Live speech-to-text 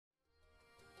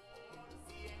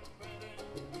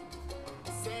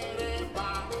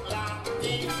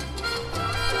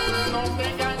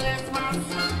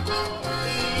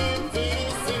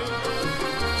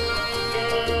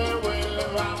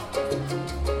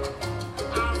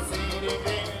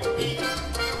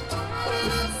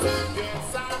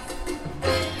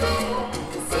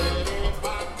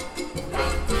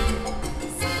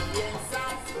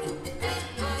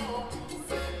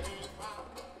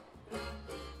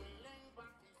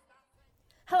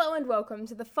and welcome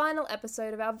to the final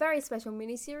episode of our very special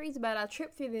mini-series about our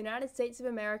trip through the United States of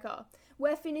America.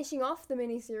 We're finishing off the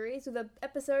mini-series with an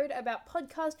episode about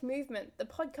Podcast Movement, the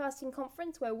podcasting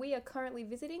conference where we are currently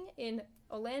visiting in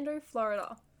Orlando,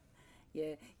 Florida.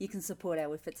 Yeah, you can support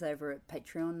our efforts over at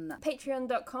Patreon.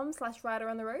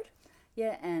 Patreon.com/riderontheroad.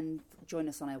 Yeah, and join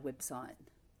us on our website.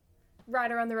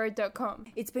 riderontheroad.com.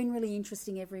 It's been really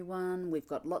interesting, everyone. We've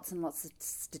got lots and lots of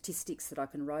statistics that I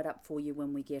can write up for you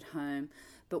when we get home.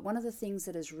 But one of the things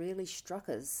that has really struck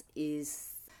us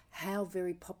is how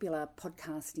very popular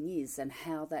podcasting is and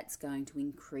how that's going to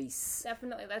increase.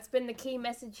 Definitely, that's been the key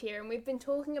message here. And we've been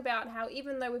talking about how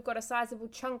even though we've got a sizable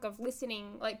chunk of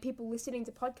listening, like people listening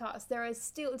to podcasts,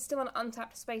 it's still an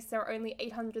untapped space. There are only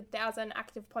 800,000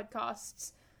 active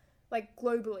podcasts, like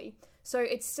globally. So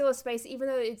it's still a space, even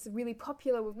though it's really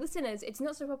popular with listeners, it's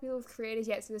not so popular with creators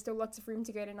yet, so there's still lots of room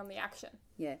to get in on the action.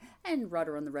 Yeah, and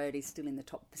Rider on the Road is still in the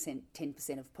top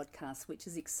 10% of podcasts, which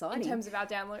is exciting. In terms of our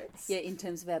downloads. Yeah, in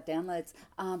terms of our downloads.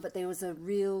 But there was a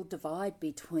real divide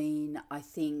between, I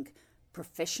think,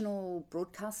 professional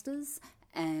broadcasters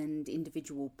and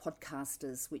individual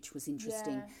podcasters, which was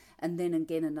interesting. Yeah. And then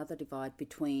again, another divide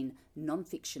between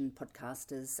non-fiction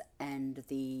podcasters and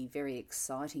the very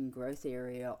exciting growth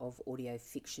area of audio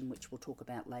fiction, which we'll talk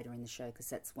about later in the show because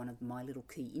that's one of my little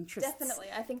key interests.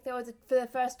 Definitely. I think there was, for the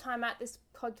first time at this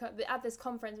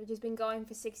conference, which has been going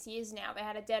for 6 years now, they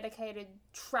had a dedicated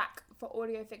track for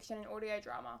audio fiction and audio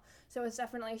drama. So it's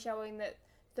definitely showing that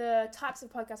the types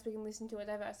of podcasts we can listen to are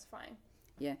diversifying.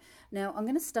 Yeah. Now, I'm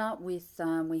going to start with,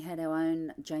 we had our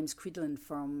own James Cridland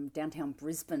from downtown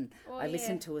Brisbane. I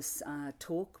listened to us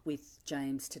talk with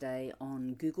James today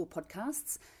on Google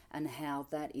Podcasts and how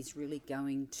that is really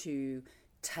going to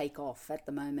take off. At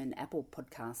the moment, Apple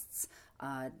Podcasts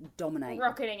dominate.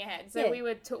 Rocketing ahead. So yeah. We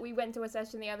went to a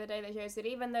session the other day that shows that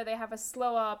even though they have a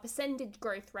slower percentage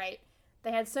growth rate,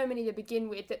 they had so many to begin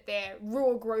with that their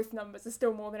raw growth numbers are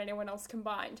still more than anyone else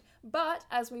combined. But,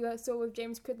 as we saw with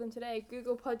James Cridland today,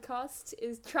 Google Podcasts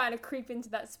is trying to creep into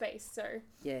that space. So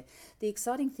yeah, the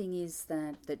exciting thing is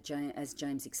that as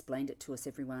James explained it to us,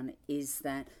 everyone, is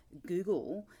that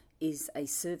Google is a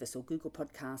service, or Google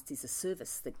Podcasts is a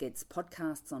service that gets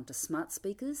podcasts onto smart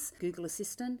speakers, Google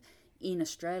Assistant. In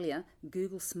Australia,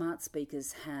 Google smart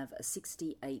speakers have a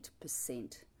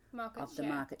 68% of the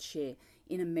market share.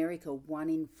 In America, 1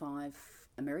 in 5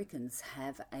 Americans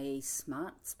have a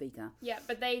smart speaker. Yeah,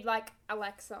 but they like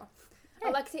Alexa.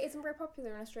 Yeah. Alexa isn't very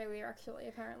popular in Australia, actually,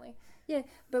 apparently. Yeah,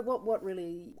 but what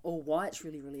really, or why it's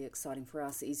really, really exciting for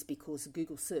us is because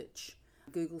Google Search.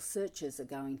 Google searches are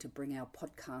going to bring our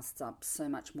podcasts up so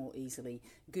much more easily.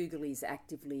 Google is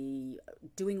actively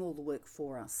doing all the work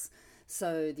for us.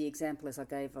 So the example as I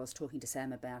gave, I was talking to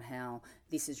Sam about how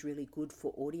this is really good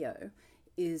for audio,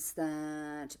 is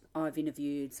that I've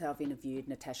interviewed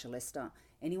Natasha Lester.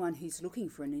 Anyone who's looking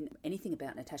for anything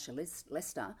about Natasha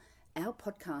Lester, our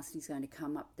podcast is going to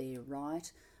come up there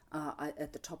right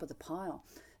at the top of the pile.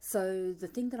 So the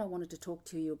thing that I wanted to talk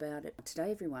to you about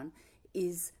today, everyone,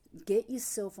 is get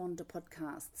yourself onto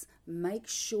podcasts. Make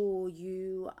sure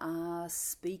you are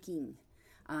speaking.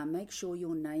 Make sure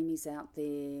your name is out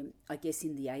there, I guess,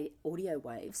 in the audio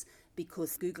waves,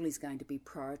 because Google is going to be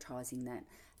prioritising that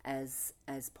as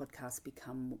podcasts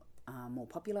become more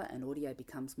popular and audio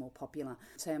becomes more popular.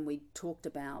 Sam, we talked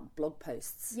about blog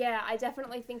posts. Yeah, I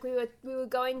definitely think we were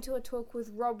going to a talk with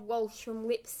Rob Walsh from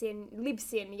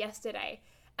Libsyn yesterday,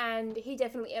 and he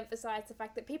definitely emphasised the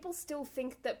fact that people still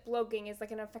think that blogging is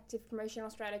like an effective promotional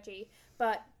strategy,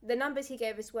 but the numbers he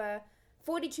gave us were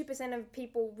 42% of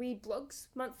people read blogs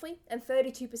monthly and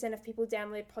 32% of people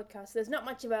download podcasts. There's not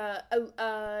much of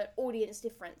a audience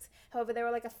difference. However, there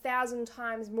are like 1,000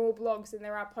 times more blogs than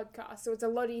there are podcasts, so it's a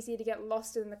lot easier to get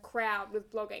lost in the crowd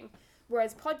with blogging.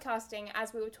 Whereas podcasting,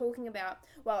 as we were talking about,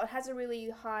 while it has a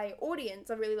really high audience,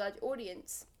 a really large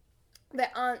audience, there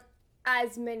aren't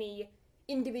as many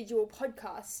individual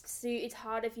podcasts, so it's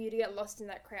harder for you to get lost in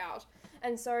that crowd.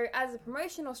 And so as a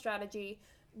promotional strategy,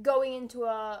 going into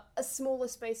a smaller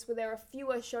space where there are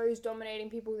fewer shows dominating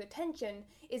people's attention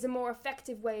is a more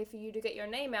effective way for you to get your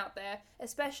name out there,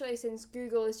 especially since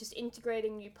Google is just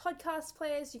integrating new podcast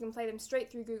players. You can play them straight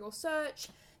through Google Search.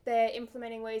 They're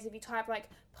implementing ways, if you type like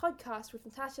podcast with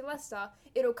Natasha Lester,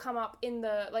 it'll come up in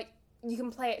the, like, you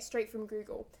can play it straight from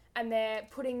Google. And they're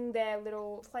putting their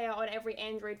little player on every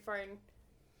Android phone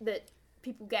that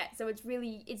people get. So it's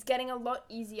getting a lot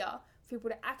easier people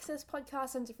to access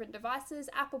podcasts on different devices.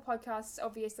 Apple Podcasts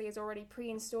obviously is already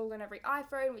pre-installed on every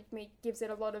iPhone, which gives it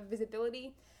a lot of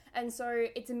visibility. And so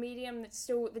it's a medium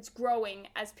that's growing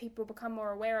as people become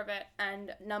more aware of it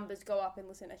and numbers go up in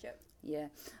listenership. Yeah.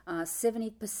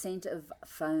 70% of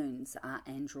phones are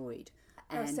Android.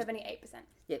 And 78%.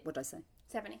 Yeah, what did I say?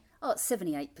 70. Oh,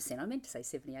 78%. I meant to say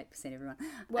 78%, everyone.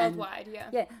 Worldwide, and, yeah.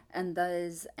 Yeah, and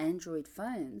those Android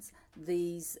phones,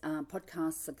 these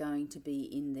podcasts are going to be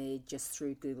in there just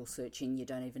through Google searching. You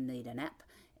don't even need an app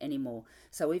anymore.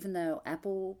 So even though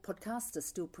Apple Podcasts are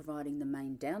still providing the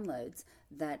main downloads,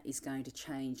 that is going to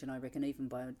change, and I reckon even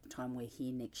by the time we're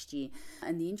here next year.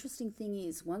 And the interesting thing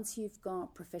is, once you've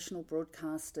got professional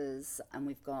broadcasters, and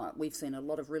we've seen a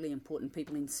lot of really important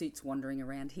people in suits wandering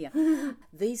around here,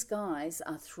 these guys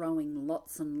are throwing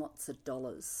lots and lots of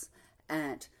dollars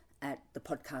at the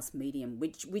podcast medium,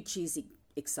 which is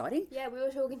exciting. Yeah, we were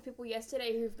talking to people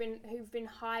yesterday who've been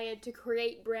hired to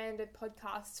create branded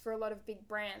podcasts for a lot of big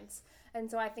brands.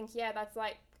 And so I think, yeah, that's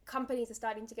like companies are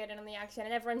starting to get in on the action,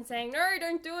 and everyone's saying, no,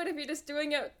 don't do it if you're just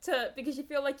doing it because you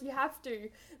feel like you have to.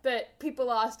 But people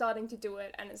are starting to do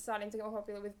it, and it's starting to get more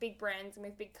popular with big brands and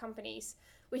with big companies,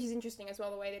 which is interesting as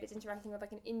well, the way that it's interacting with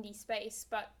like an indie space.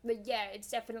 But yeah, it's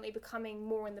definitely becoming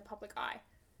more in the public eye.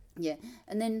 Yeah,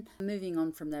 and then moving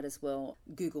on from that as well,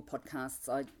 Google Podcasts,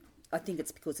 I think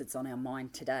it's because it's on our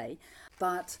mind today,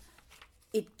 but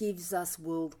it gives us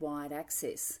worldwide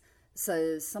access.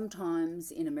 So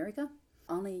sometimes in America,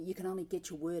 you can only get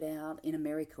your word out in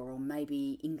America or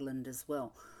maybe England as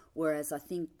well. Whereas I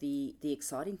think the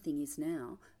exciting thing is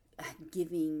now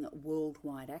giving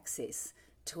worldwide access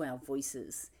to our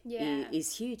voices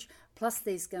is huge. Plus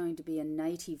there's going to be a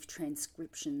native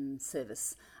transcription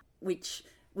service, which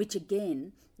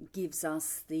again gives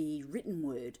us the written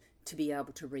word to be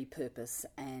able to repurpose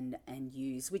and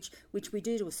use, which we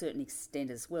do to a certain extent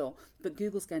as well. But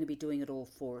Google's going to be doing it all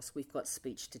for us. We've got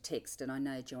speech to text, and I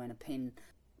know Joanna Penn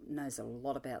knows a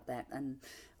lot about that. And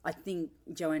I think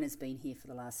Joanna's been here for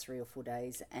the last 3 or 4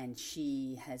 days, and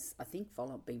she has, I think,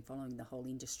 been following the whole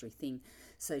industry thing.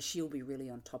 So she'll be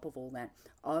really on top of all that.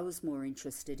 I was more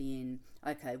interested in,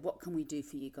 okay, what can we do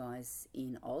for you guys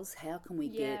in Oz? How can we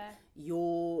get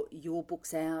your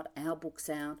books out, our books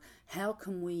out? How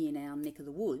can we in our neck of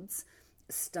the woods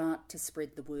start to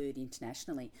spread the word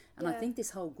internationally? And I think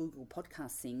this whole Google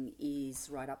podcast thing is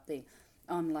right up there.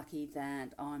 I'm lucky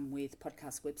that I'm with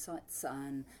podcast websites,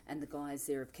 and the guys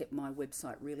there have kept my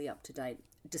website really up to date,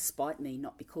 despite me,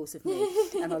 not because of me.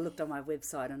 And I looked on my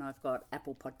website, and I've got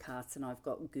Apple Podcasts and I've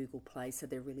got Google Play, so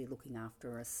they're really looking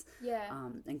after us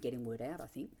and getting word out, I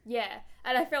think. Yeah,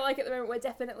 and I feel like at the moment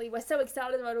we're so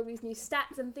excited about all these new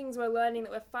stats and things we're learning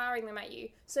that we're firing them at you.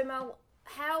 So Mel,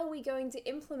 how are we going to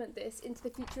implement this into the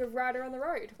future of Writer on the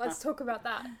Road? Let's talk about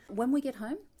that. When we get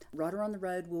home, Writer on the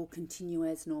Road will continue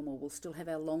as normal. We'll still have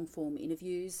our long-form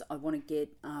interviews. I want to get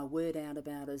word out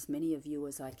about as many of you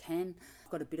as I can.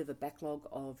 I've got a bit of a backlog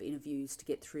of interviews to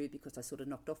get through because I sort of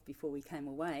knocked off before we came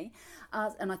away.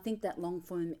 And I think that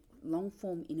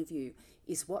long-form interview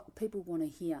is what people want to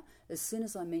hear. As soon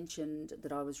as I mentioned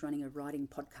that I was running a writing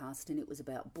podcast and it was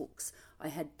about books, I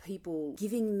had people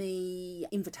giving me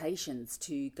invitations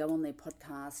to go on their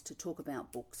podcast, to talk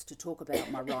about books, to talk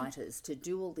about my writers, to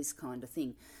do all this kind of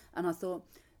thing. And I thought,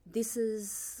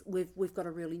 we've got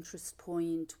a real interest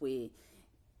point where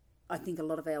I think a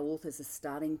lot of our authors are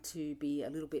starting to be a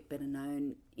little bit better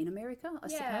known in America, I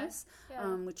suppose,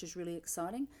 which is really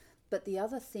exciting. But the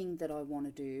other thing that I want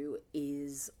to do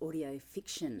is audio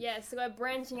fiction. Yeah, so we're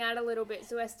branching out a little bit.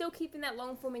 So we're still keeping that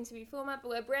long-form interview format, but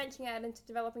we're branching out into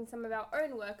developing some of our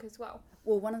own work as well.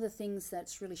 Well, one of the things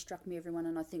that's really struck me, everyone,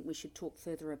 and I think we should talk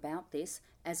further about this,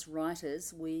 as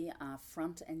writers, we are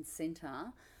front and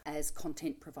centre as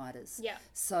content providers. Yeah.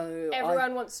 So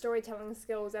everyone wants storytelling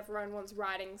skills. Everyone wants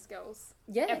writing skills.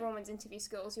 Yeah. Everyone wants interview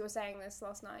skills. You were saying this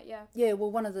last night. Yeah. Yeah.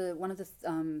 Well, one of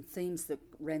the themes that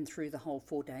ran through the whole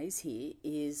 4 days here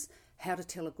is how to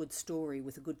tell a good story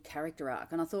with a good character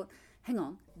arc. And I thought, hang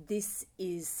on, this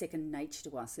is second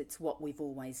nature to us. It's what we've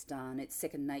always done. It's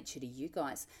second nature to you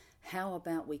guys. How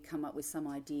about we come up with some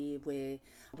idea where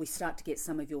we start to get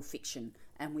some of your fiction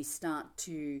and we start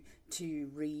to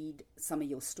read some of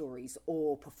your stories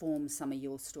or perform some of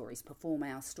your stories, perform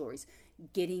our stories,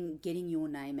 getting your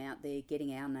name out there,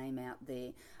 getting our name out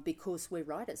there, because we're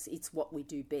writers. It's what we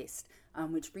do best.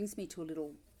 Which brings me to a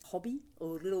little hobby,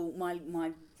 or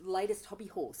my latest hobby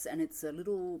horse, and it's a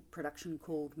little production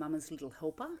called Mama's Little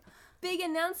Helper. Big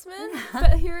announcement,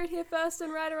 but hear it here first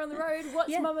on Writer on the Road.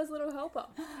 What's Mama's Little Helper?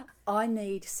 I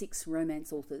need 6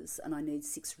 romance authors, and I need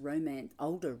 6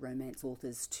 older romance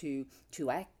authors to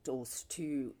act or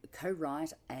to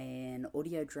co-write an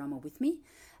audio drama with me.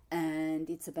 And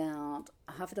it's about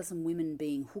half a dozen women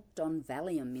being hooked on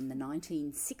Valium in the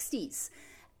 1960s.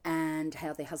 and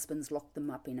how their husbands locked them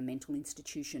up in a mental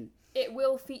institution. It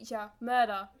will feature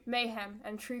murder, mayhem,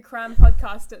 and true crime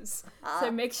podcasters.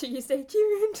 So make sure you stay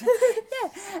tuned.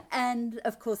 Yeah, and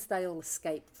of course they all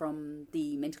escape from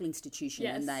the mental institution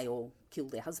and they all kill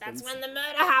their husbands. That's when the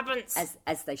murder happens.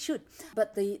 As they should.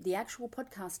 But the actual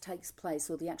podcast takes place,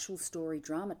 or the actual story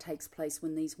drama takes place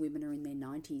when these women are in their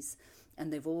 90s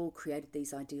and they've all created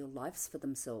these ideal lives for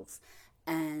themselves.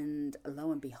 And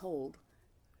lo and behold,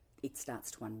 it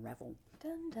starts to unravel.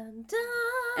 Dun, dun, dun.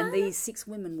 And these 6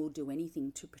 women will do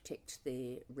anything to protect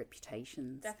their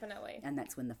reputations. Definitely. And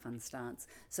that's when the fun starts.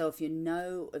 So if you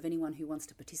know of anyone who wants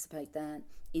to participate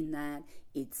in that,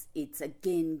 it's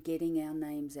again getting our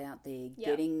names out there,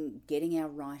 getting our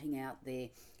writing out there,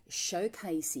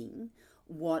 showcasing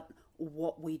what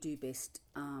we do best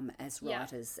as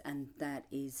writers, and that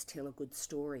is tell a good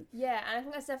story. Yeah, and I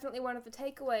think that's definitely one of the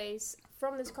takeaways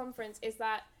from this conference, is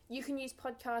that you can use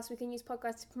podcasts, we can use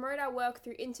podcasts to promote our work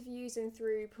through interviews and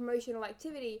through promotional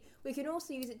activity. We can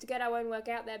also use it to get our own work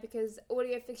out there, because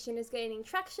audio fiction is gaining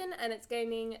traction and it's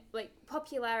gaining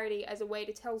popularity as a way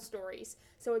to tell stories.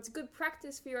 So it's good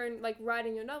practice for your own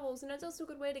writing your novels, and it's also a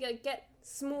good way to get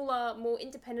smaller, more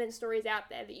independent stories out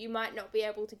there that you might not be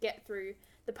able to get through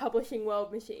the publishing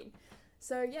world machine.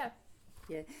 So yeah.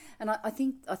 Yeah, and I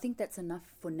think that's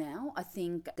enough for now. I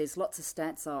think there's lots of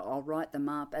stats. I'll write them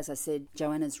up. As I said,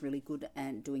 Joanna's really good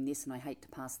at doing this, and I hate to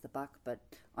pass the buck, but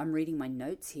I'm reading my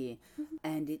notes here,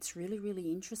 and it's really,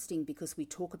 really interesting because we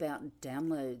talk about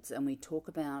downloads and we talk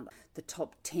about the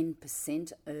top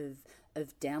 10%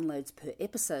 of downloads per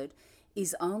episode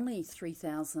is only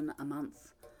 3,000 a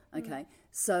month. Okay,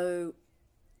 so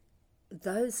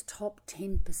those top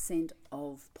 10%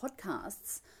 of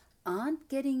podcasts aren't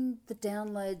getting the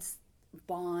downloads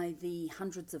by the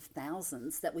hundreds of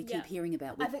thousands that we keep hearing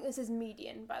about. I think this is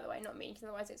median, by the way, not mean, because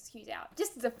otherwise it skews out.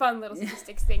 Just as a fun little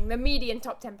statistics thing, the median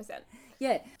top 10%.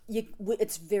 Yeah,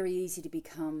 it's very easy to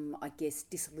become, I guess,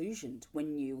 disillusioned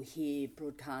when you hear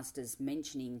broadcasters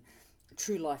mentioning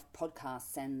True Life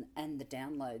podcasts and the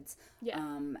downloads.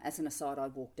 Yeah. As an aside, I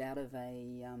walked out of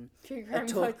a true crime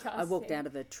podcast. I walked out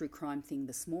of a true crime thing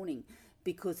this morning,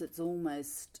 because it's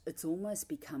almost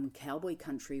become cowboy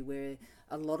country, where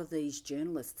a lot of these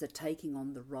journalists are taking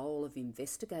on the role of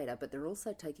investigator, but they're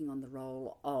also taking on the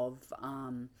role of,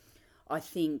 I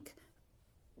think,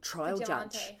 trial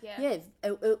judge. Yeah,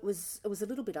 it was a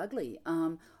little bit ugly.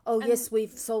 Yes,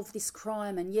 we've solved this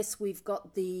crime, and yes, we've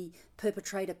got the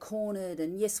perpetrator cornered,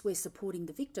 and yes, we're supporting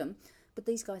the victim, but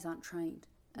these guys aren't trained,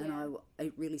 and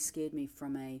it really scared me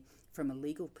from a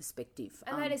legal perspective.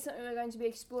 And that is something we're going to be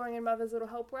exploring in Mother's Little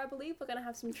Helper, I believe. We're going to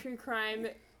have some true crime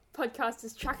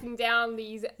podcasters tracking down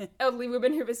these elderly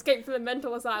women who've escaped from the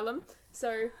mental asylum.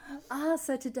 So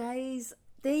today's...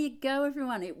 There you go,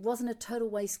 everyone. It wasn't a total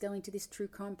waste going to this true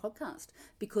crime podcast,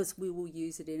 because we will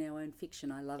use it in our own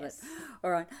fiction. I love it. All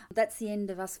right. That's the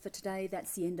end of us for today.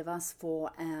 That's the end of us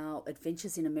for our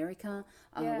adventures in America.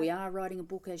 We are writing a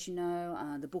book, as you know.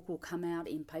 The book will come out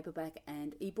in paperback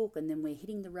and ebook, and then we're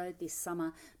hitting the road this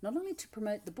summer, not only to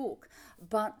promote the book,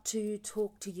 but to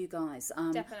talk to you guys.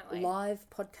 Definitely. Live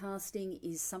podcasting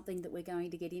is something that we're going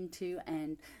to get into,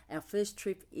 and our first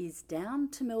trip is down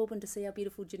to Melbourne to see our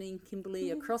beautiful Janine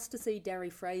Kimberley, across to see Darry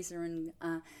Fraser and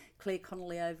Claire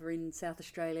Connolly over in South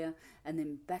Australia, and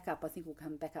then back up. I think we'll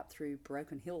come back up through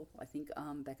Broken Hill,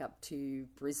 back up to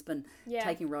Brisbane.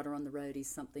 Taking Rodder on the road is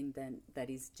something that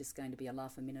is just going to be a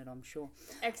laugh a minute, I'm sure.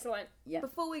 Excellent. Yep.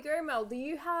 Before we go, Mel, do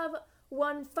you have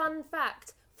one fun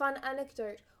fact, fun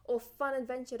anecdote, or fun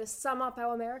adventure to sum up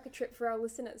our America trip for our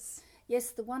listeners?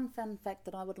 Yes, the one fun fact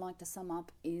that I would like to sum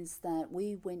up is that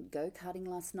we went go-karting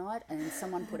last night, and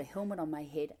someone put a helmet on my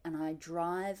head, and I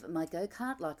drive my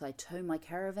go-kart like I tow my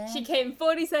caravan. She came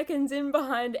 40 seconds in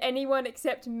behind anyone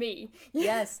except me.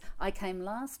 Yes, I came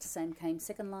last, Sam came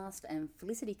second last, and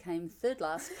Felicity came third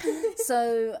last.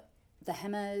 So the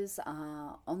Hammers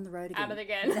are on the road again. At it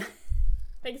again.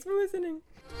 Thanks for listening.